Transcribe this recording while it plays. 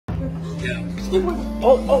Yeah.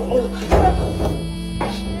 Oh.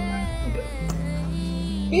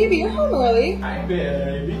 Baby, you're home early. Hi,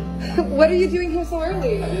 baby. What are you doing here so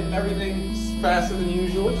early? I did everything faster than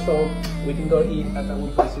usual, so we can go eat at that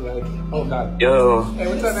one place you like. Oh, God. Yo. Hey,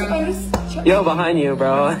 what's up, man? I'm just Yo, behind you,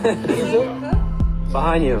 bro.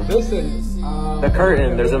 Behind you. Listen, The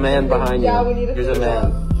curtain. There's a man behind you. Yeah, we need to There's a finish man.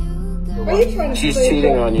 up. Are you trying to She's say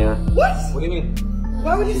cheating that- on you. What? what do you mean?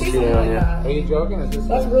 Why would you say something like that? Are you joking? Is this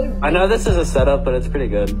That's really I know this is a setup, but it's pretty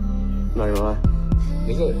good. I'm not gonna lie.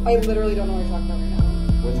 Is it? I literally don't know what you're talking about right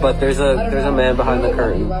now. What's But there's I don't a know. man behind the Why would I-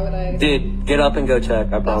 curtain. Why would I? Dude, get up and go check. I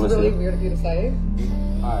That's promise really you. weird of you to say.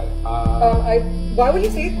 Alright, Why would you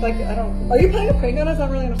say it like I don't? Are you playing a prank on us? I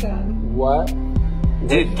don't really understand. what?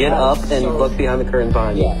 Dude, get up and So- look behind the curtain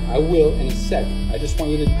behind you. Yeah, I will in a sec. I just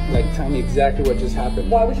want you to, like, tell me exactly what just happened.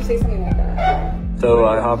 Why would you say something like that? So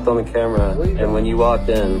I hopped on the camera, and when you walked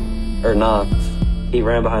in, or knocked, he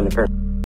ran behind the curtain.